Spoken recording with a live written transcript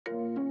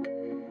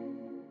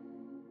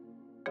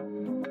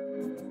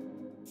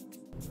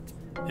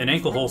An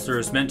ankle holster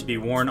is meant to be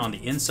worn on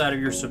the inside of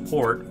your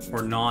support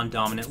or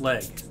non-dominant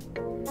leg.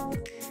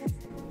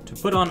 To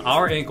put on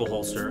our ankle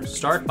holster,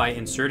 start by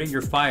inserting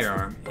your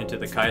firearm into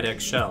the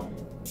Kydex shell,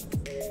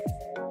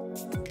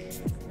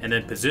 and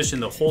then position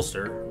the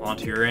holster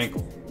onto your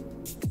ankle.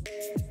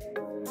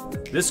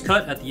 This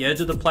cut at the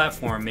edge of the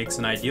platform makes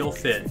an ideal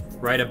fit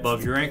right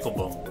above your ankle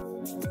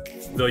bone,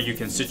 though you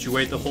can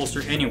situate the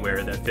holster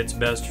anywhere that fits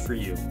best for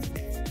you.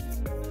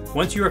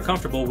 Once you are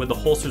comfortable with the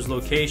holster's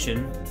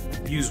location,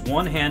 use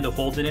one hand to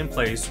hold it in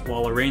place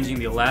while arranging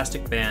the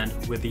elastic band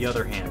with the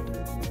other hand.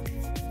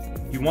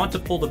 You want to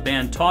pull the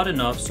band taut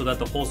enough so that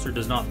the holster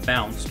does not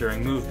bounce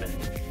during movement,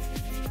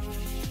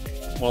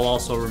 while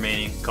also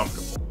remaining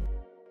comfortable.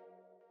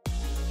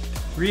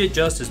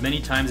 Readjust as many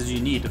times as you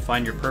need to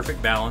find your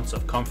perfect balance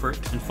of comfort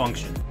and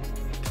function.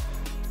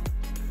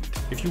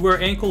 If you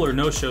wear ankle or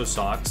no-show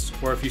socks,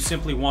 or if you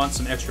simply want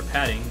some extra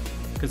padding,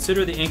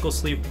 consider the Ankle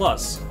Sleeve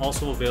Plus,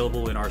 also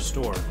available in our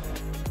store.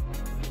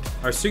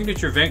 Our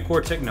signature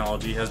Ventcore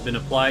technology has been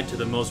applied to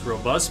the most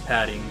robust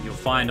padding you'll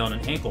find on an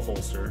ankle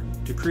holster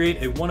to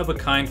create a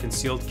one-of-a-kind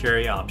concealed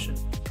carry option.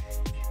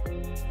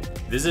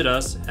 Visit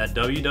us at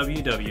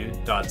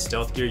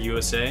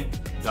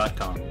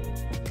www.StealthGearUSA.com.